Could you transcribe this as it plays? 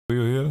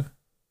You here?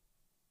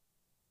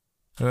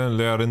 And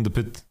they are in the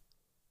pit.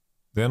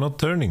 They are not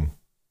turning.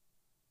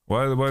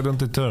 Why don't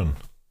they turn?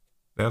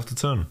 They have to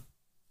turn.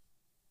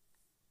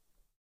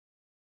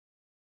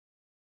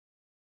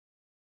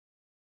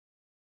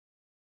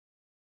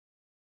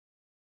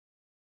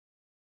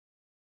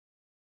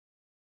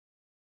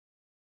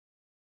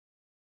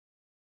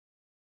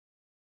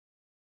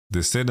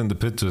 They stayed in the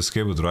pit to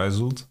escape with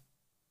Ryzult.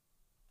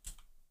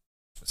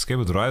 Escape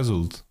with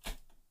Ryzult.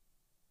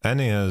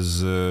 Annie has...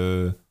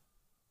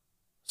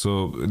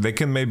 so they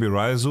can maybe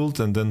Ryze ult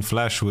and then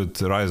flash with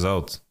Ryze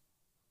out.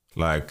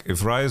 Like,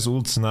 if Ryze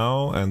ults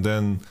now and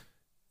then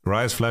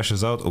Ryze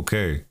flashes out,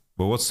 okay.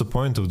 But what's the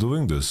point of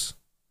doing this?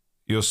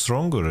 You're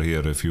stronger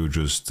here if you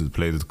just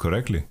played it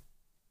correctly.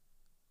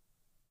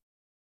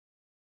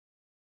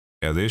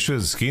 Yeah, the issue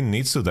is Skeen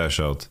needs to dash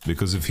out.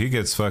 Because if he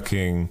gets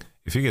fucking...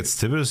 If he gets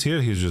Tibbers here,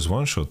 he's just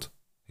one shot.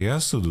 He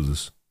has to do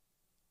this.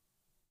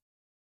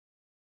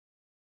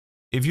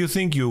 If you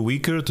think you're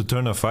weaker to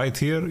turn a fight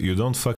here, you don't fucking